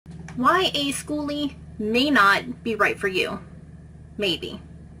why a Skoolie may not be right for you. Maybe.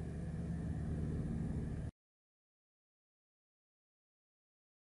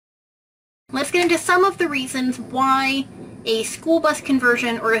 Let's get into some of the reasons why a school bus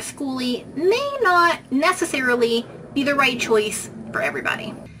conversion or a Skoolie may not necessarily be the right choice for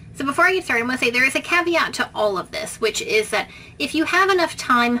everybody. So before I get started, I'm going to say there is a caveat to all of this, which is that if you have enough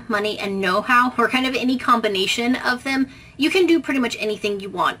time, money, and know-how, or kind of any combination of them, you can do pretty much anything you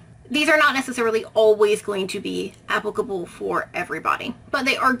want. These are not necessarily always going to be applicable for everybody, but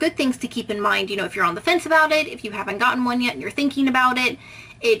they are good things to keep in mind, you know, if you're on the fence about it, if you haven't gotten one yet and you're thinking about it.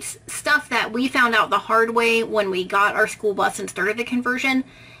 It's stuff that we found out the hard way when we got our school bus and started the conversion.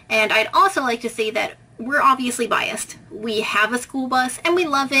 And I'd also like to say that we're obviously biased. We have a school bus and we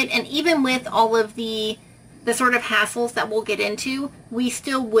love it, and even with all of the sort of hassles that we'll get into, we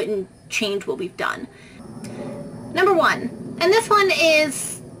still wouldn't change what we've done. Number one, and this one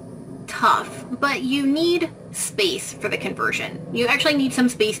is tough, but you need space for the conversion. You actually need some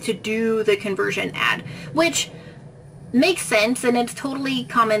space to do the conversion at, which makes sense and it's totally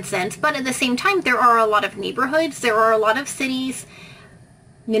common sense, but at the same time there are a lot of neighborhoods, there are a lot of cities,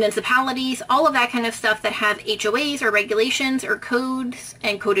 municipalities, all of that kind of stuff that have HOAs or regulations or codes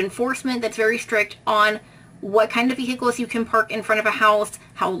and code enforcement that's very strict on what kind of vehicles you can park in front of a house,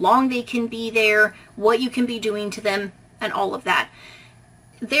 how long they can be there, what you can be doing to them, and all of that.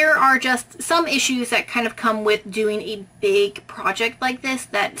 There are just some issues that kind of come with doing a big project like this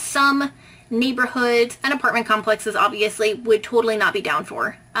that some neighborhoods and apartment complexes obviously would totally not be down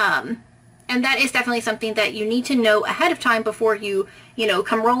for. And that is definitely something that you need to know ahead of time before you know,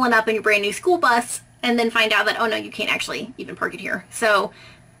 come rolling up in your brand new school bus and then find out that, oh no, you can't actually even park it here. So,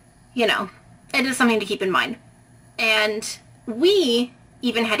 you know, it is something to keep in mind. And we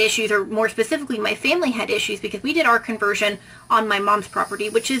even had issues, or more specifically, my family had issues because we did our conversion on my mom's property,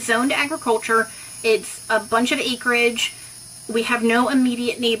 which is zoned agriculture. It's a bunch of acreage. We have no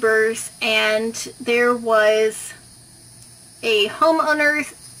immediate neighbors, and there was a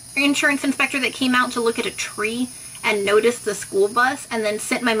homeowner's insurance inspector that came out to look at a tree and noticed the school bus and then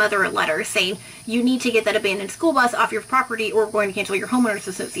sent my mother a letter saying, you need to get that abandoned school bus off your property or we're going to cancel your homeowners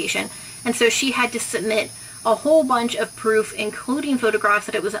association. And so she had to submit a whole bunch of proof, including photographs,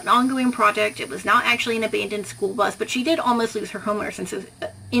 that it was an ongoing project. It was not actually an abandoned school bus, but she did almost lose her homeowner's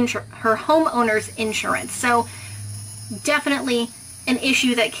insurance. So definitely an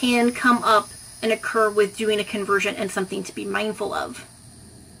issue that can come up and occur with doing a conversion, and something to be mindful of.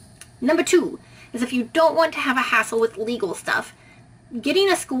 Number two is if you don't want to have a hassle with legal stuff, getting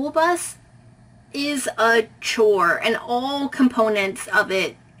a school bus is a chore, and all components of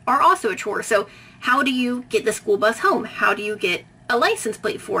it are also a chore. So how do you get the school bus home? How do you get a license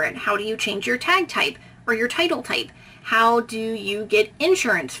plate for it? How do you change your tag type or your title type? How do you get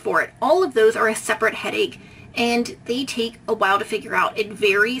insurance for it? All of those are a separate headache, and they take a while to figure out. It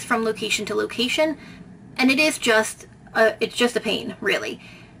varies from location to location, and it is just it's just a pain, really.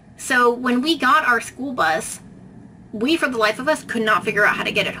 So when we got our school bus, we, for the life of us, could not figure out how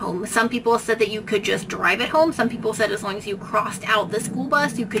to get it home. Some people said that you could just drive it home. Some people said as long as you crossed out the school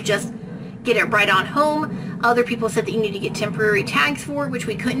bus, you could just get it right on home. Other people said that you need to get temporary tags for it, which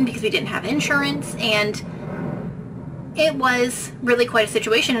we couldn't because we didn't have insurance, and it was really quite a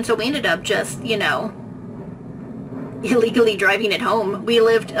situation. And so we ended up just, you know, illegally driving it home. We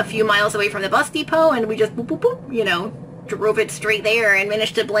lived a few miles away from the bus depot, and we just boop, boop, boop, you know, drove it straight there and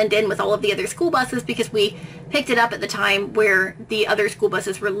managed to blend in with all of the other school buses because we picked it up at the time where the other school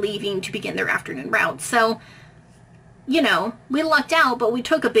buses were leaving to begin their afternoon route. So, you know, we lucked out, but we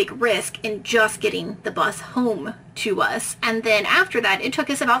took a big risk in just getting the bus home to us. And then after that, it took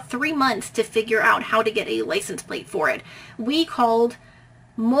us about 3 months to figure out how to get a license plate for it. We called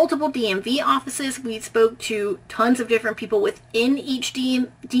multiple DMV offices. We spoke to tons of different people within each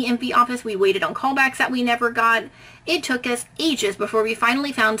DMV office. We waited on callbacks that we never got. It took us ages before we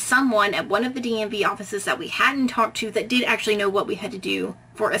finally found someone at one of the DMV offices that we hadn't talked to that did actually know what we had to do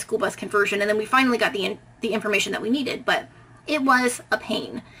for a school bus conversion. And then we finally got the information that we needed, but it was a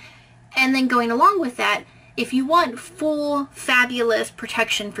pain. And then going along with that, if you want full, fabulous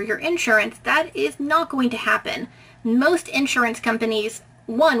protection for your insurance, that is not going to happen. Most insurance companies,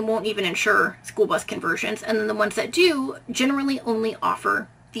 one, won't even insure school bus conversions, and then the ones that do generally only offer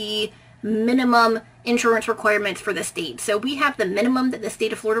the minimum insurance requirements for the state. So we have the minimum that the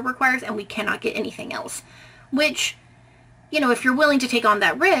state of Florida requires, and we cannot get anything else, which, you know, if you're willing to take on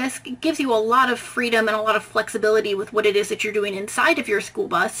that risk, it gives you a lot of freedom and a lot of flexibility with what it is that you're doing inside of your school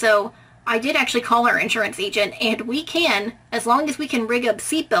bus. So I did actually call our insurance agent, and we can, as long as we can rig up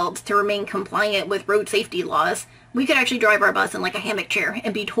seatbelts to remain compliant with road safety laws, we could actually drive our bus in like a hammock chair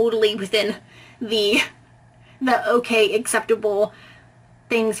and be totally within the okay, acceptable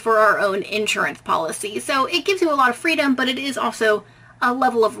things for our own insurance policy. So it gives you a lot of freedom, but it is also a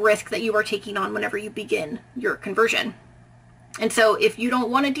level of risk that you are taking on whenever you begin your conversion. And so if you don't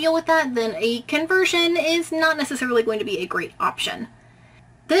want to deal with that, then a conversion is not necessarily going to be a great option.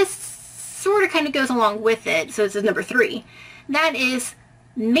 This sort of kind of goes along with it, so this is number 3. That is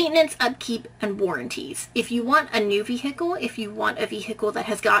maintenance, upkeep, and warranties. If you want a new vehicle, if you want a vehicle that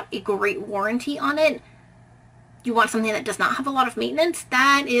has got a great warranty on it, you want something that does not have a lot of maintenance,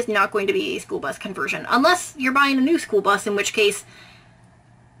 that is not going to be a school bus conversion. Unless you're buying a new school bus, in which case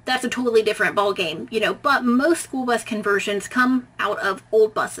that's a totally different ballgame, you know. But most school bus conversions come out of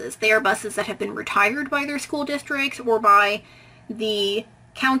old buses. They are buses that have been retired by their school districts or by the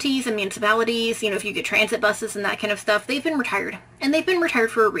counties and municipalities. You know, if you get transit buses and that kind of stuff, they've been retired. And they've been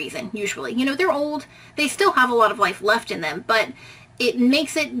retired for a reason, usually. You know, they're old. They still have a lot of life left in them, but it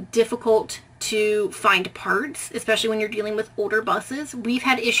makes it difficult to find parts, especially when you're dealing with older buses. We've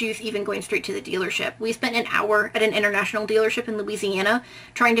had issues even going straight to the dealership. We spent an hour at an international dealership in Louisiana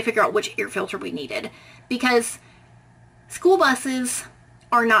trying to figure out which air filter we needed, because school buses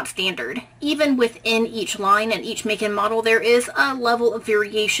are not standard. Even within each line and each make and model, there is a level of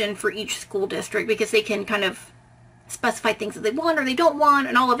variation for each school district, because they can kind of specify things that they want or they don't want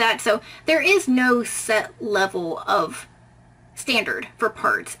and all of that. So there is no set level of standard for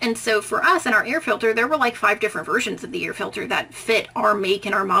parts. And so for us and our air filter, there were like 5 different versions of the air filter that fit our make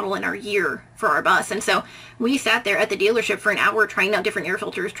and our model and our year for our bus. And so we sat there at the dealership for an hour trying out different air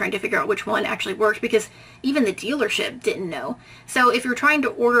filters, trying to figure out which one actually worked, because even the dealership didn't know. So if you're trying to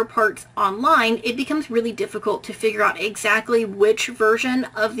order parts online, it becomes really difficult to figure out exactly which version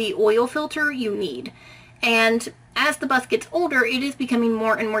of the oil filter you need. And as the bus gets older, it is becoming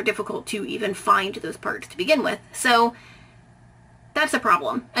more and more difficult to even find those parts to begin with. So that's a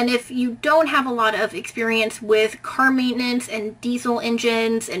problem. And if you don't have a lot of experience with car maintenance and diesel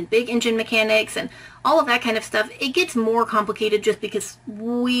engines and big engine mechanics and all of that kind of stuff, it gets more complicated just because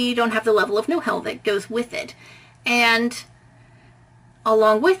we don't have the level of know-how that goes with it. And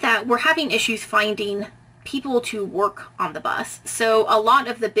along with that, we're having issues finding people to work on the bus. So a lot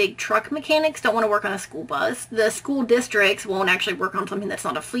of the big truck mechanics don't want to work on a school bus. The school districts won't actually work on something that's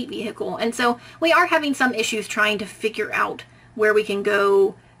not a fleet vehicle. And so we are having some issues trying to figure out where we can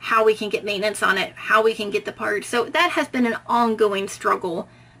go, how we can get maintenance on it, how we can get the parts. So that has been an ongoing struggle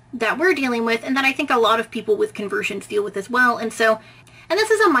that we're dealing with, and that I think a lot of people with conversions deal with as well. And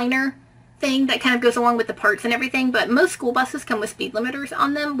this is a minor thing that kind of goes along with the parts and everything, but most school buses come with speed limiters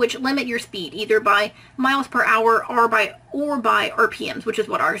on them, which limit your speed either by miles per hour or by RPMs, which is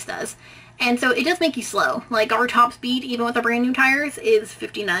what ours does. And so it does make you slow. Like our top speed, even with our brand new tires, is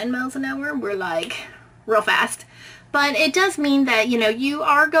 59 miles an hour. We're like real fast. But it does mean that, you know, you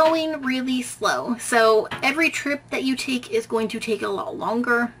are going really slow. So every trip that you take is going to take a lot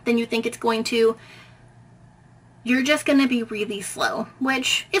longer than you think it's going to. You're just going to be really slow,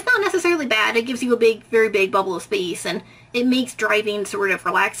 which is not necessarily bad. It gives you a big, very big bubble of space, and it makes driving sort of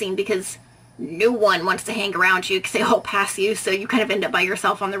relaxing because no one wants to hang around you because they all pass you. So you kind of end up by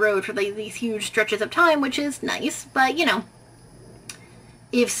yourself on the road for these huge stretches of time, which is nice. But, you know,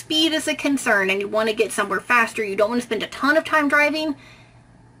 if speed is a concern and you want to get somewhere faster, you don't want to spend a ton of time driving,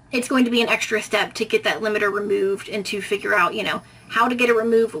 it's going to be an extra step to get that limiter removed and to figure out, you know, how to get it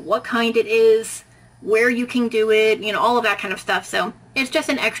removed, what kind it is, where you can do it, you know, all of that kind of stuff. So it's just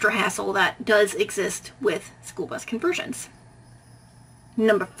an extra hassle that does exist with school bus conversions.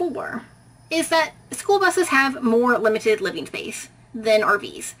 Number 4 is that school buses have more limited living space than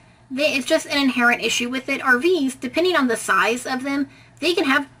RVs. It's just an inherent issue with it. RVs, depending on the size of them, they can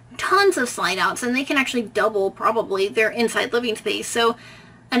have tons of slide outs, and they can actually double probably their inside living space. So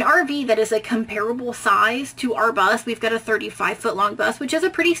an RV that is a comparable size to our bus, we've got a 35-foot long bus, which is a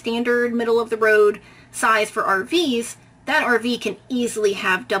pretty standard middle of the road size for RVs. That RV can easily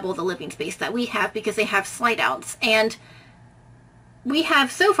have double the living space that we have because they have slide outs. And we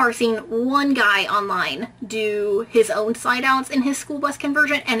have so far seen one guy online do his own slide outs in his school bus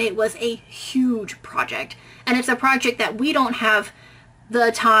conversion, and it was a huge project. And it's a project that we don't have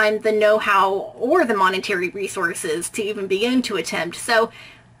the time, the know-how, or the monetary resources to even begin to attempt. So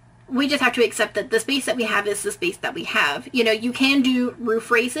we just have to accept that the space that we have is the space that we have. You know, you can do roof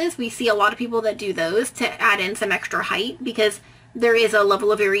raises. We see a lot of people that do those to add in some extra height because there is a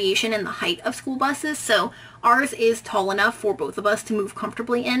level of variation in the height of school buses. So Ours is tall enough for both of us to move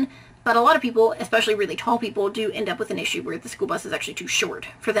comfortably in, but a lot of people, especially really tall people, do end up with an issue where the school bus is actually too short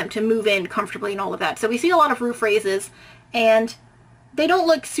for them to move in comfortably and all of that. So we see a lot of roof raises, and they don't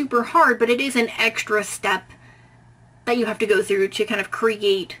look super hard, but it is an extra step that you have to go through to kind of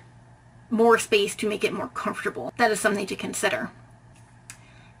create more space to make it more comfortable. That is something to consider.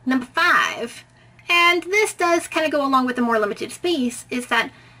 Number 5, and this does kind of go along with the more limited space, is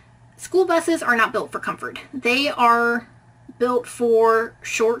that school buses are not built for comfort. They are built for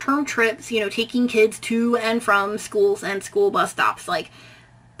short-term trips, you know, taking kids to and from schools and school bus stops. Like,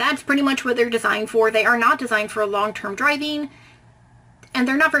 that's pretty much what they're designed for. They are not designed for long-term driving, and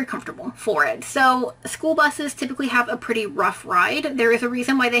they're not very comfortable for it. So school buses typically have a pretty rough ride. There is a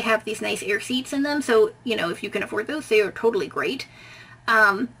reason why they have these nice air seats in them, so, you know, if you can afford those, they are totally great.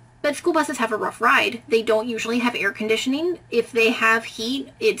 But school buses have a rough ride. They don't usually have air conditioning. If they have heat,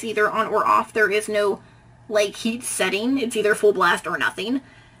 it's either on or off. There is no, like, heat setting. It's either full blast or nothing.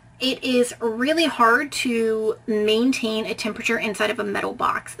 It is really hard to maintain a temperature inside of a metal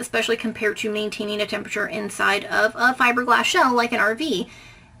box, especially compared to maintaining a temperature inside of a fiberglass shell like an RV.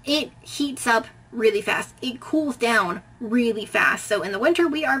 It heats up really fast. It cools down really fast. So in the winter,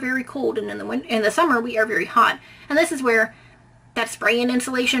 we are very cold, and in the summer, we are very hot. And this is where that spray-in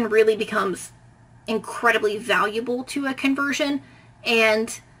insulation really becomes incredibly valuable to a conversion.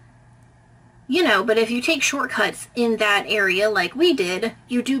 And, you know, but if you take shortcuts in that area like we did,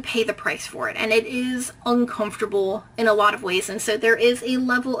 you do pay the price for it. And it is uncomfortable in a lot of ways. And so there is a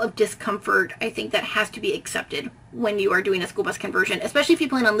level of discomfort, I think, that has to be accepted when you are doing a school bus conversion, especially if you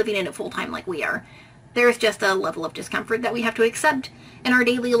plan on living in it full-time like we are. There's just a level of discomfort that we have to accept in our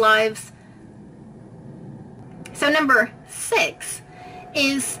daily lives. So number 6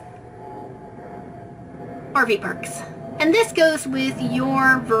 is RV parks. And this goes with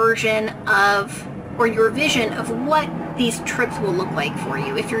your version of, or your vision of what these trips will look like for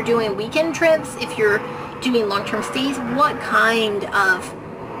you. If you're doing weekend trips, if you're doing long-term stays, what kind of,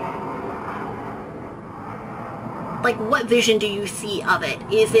 like, what vision do you see of it?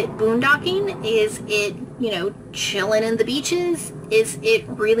 Is it boondocking? Is it, you know, chilling in the beaches? Is it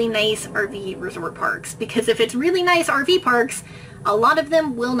really nice RV resort parks? Because if it's really nice RV parks, a lot of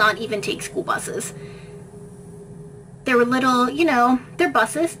them will not even take school buses. They're little, you know, they're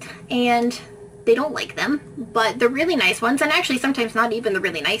buses, and they don't like them. But the really nice ones, and actually sometimes not even the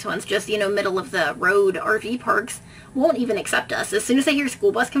really nice ones, just, you know, middle of the road RV parks, won't even accept us. As soon as they hear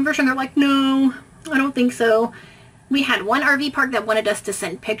school bus conversion, they're like, no, I don't think so. We had one RV park that wanted us to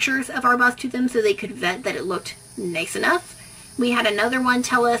send pictures of our bus to them so they could vet that it looked nice enough. We had another one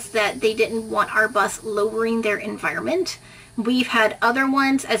tell us that they didn't want our bus lowering their environment. We've had other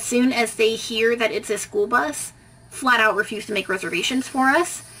ones, as soon as they hear that it's a school bus, flat out refuse to make reservations for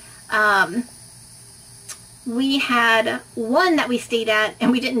us. We had one that we stayed at,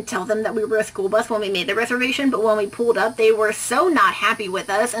 and we didn't tell them that we were a school bus when we made the reservation, but when we pulled up, they were so not happy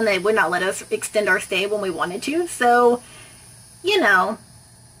with us, and they would not let us extend our stay when we wanted to. So, you know,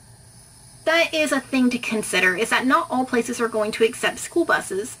 that is a thing to consider, is that not all places are going to accept school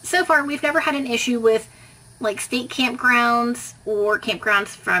buses. So far, we've never had an issue with, like, state campgrounds or campgrounds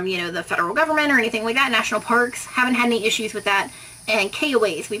from, you know, the federal government or anything like that. National parks, haven't had any issues with that. And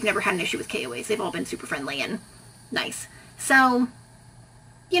KOAs, we've never had an issue with KOAs. They've all been super friendly and nice. So,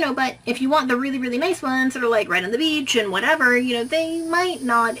 you know, but if you want the really, really nice ones that are, like, right on the beach and whatever, you know, they might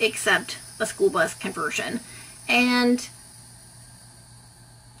not accept a school bus conversion. And,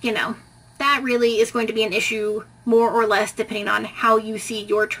 you know, that really is going to be an issue more or less depending on how you see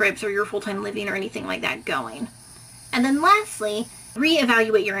your trips or your full-time living or anything like that going. And then lastly,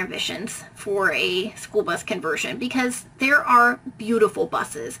 reevaluate your ambitions for a school bus conversion, because there are beautiful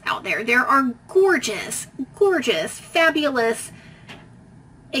buses out there. There are gorgeous, gorgeous, fabulous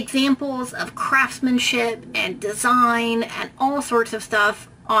examples of craftsmanship and design and all sorts of stuff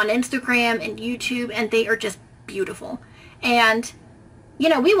on Instagram and YouTube, and they are just beautiful. And, you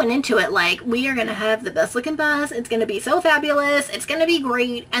know, we went into it like, we are going to have the best looking bus, it's going to be so fabulous, it's going to be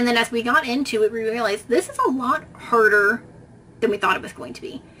great. And then as we got into it, we realized this is a lot harder than we thought it was going to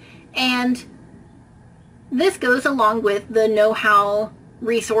be. And this goes along with the know-how,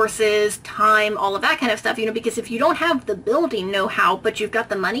 resources, time, all of that kind of stuff, you know, because if you don't have the building know-how, but you've got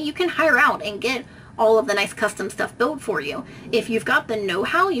the money, you can hire out and get all of the nice custom stuff built for you. If you've got the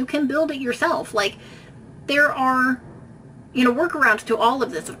know-how, you can build it yourself. Like, there are, you know, workarounds to all of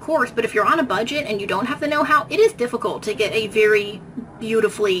this, of course, but if you're on a budget and you don't have the know-how, it is difficult to get a very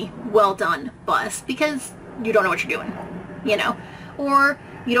beautifully well done bus because you don't know what you're doing, you know, or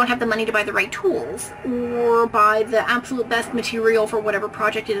you don't have the money to buy the right tools or buy the absolute best material for whatever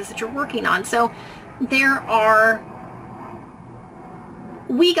project it is that you're working on. So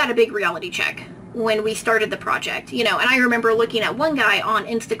we got a big reality check when we started the project, you know, and I remember looking at one guy on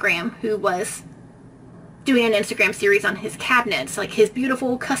Instagram who was doing an Instagram series on his cabinets, like his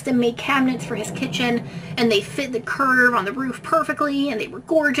beautiful custom-made cabinets for his kitchen, and they fit the curve on the roof perfectly, and they were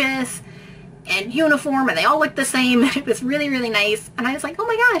gorgeous and uniform, and they all looked the same, and it was really, really nice. And I was like, oh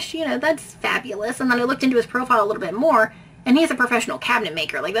my gosh, you know, that's fabulous. And then I looked into his profile a little bit more, and he's a professional cabinet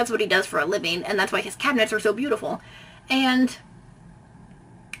maker. Like, that's what he does for a living, and that's why his cabinets are so beautiful. And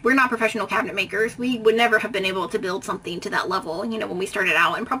we're not professional cabinet makers. We would never have been able to build something to that level, you know, when we started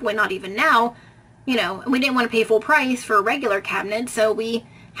out, and probably not even now. You know, we didn't want to pay full price for a regular cabinet, so we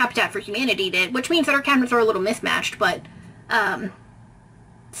Habitat for Humanity did, which means that our cabinets are a little mismatched, but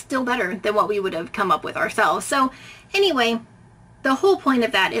still better than what we would have come up with ourselves. So anyway, the whole point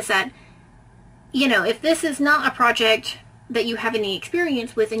of that is that, you know, if this is not a project that you have any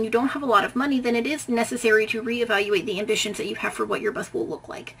experience with and you don't have a lot of money, then it is necessary to reevaluate the ambitions that you have for what your bus will look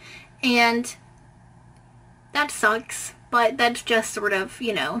like. And that sucks, but that's just sort of,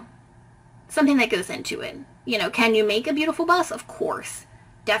 you know, something that goes into it. You know, can you make a beautiful bus? Of course.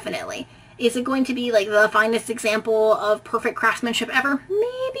 Definitely. Is it going to be like the finest example of perfect craftsmanship ever?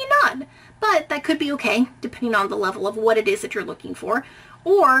 Maybe not. But that could be okay, depending on the level of what it is that you're looking for.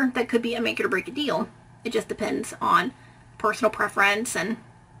 Or that could be a make it or break a deal. It just depends on personal preference and,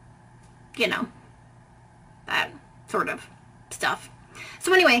 you know, that sort of stuff.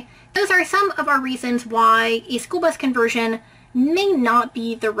 So anyway, those are some of our reasons why a school bus conversion may not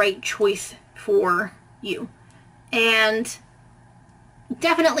be the right choice for you. And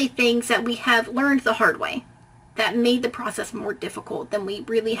definitely things that we have learned the hard way that made the process more difficult than we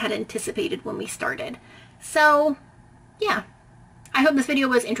really had anticipated when we started. So yeah, I hope this video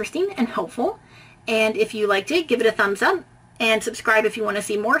was interesting and helpful. And if you liked it, give it a thumbs up and subscribe if you want to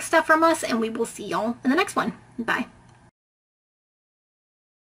see more stuff from us, and we will see y'all in the next one. Bye.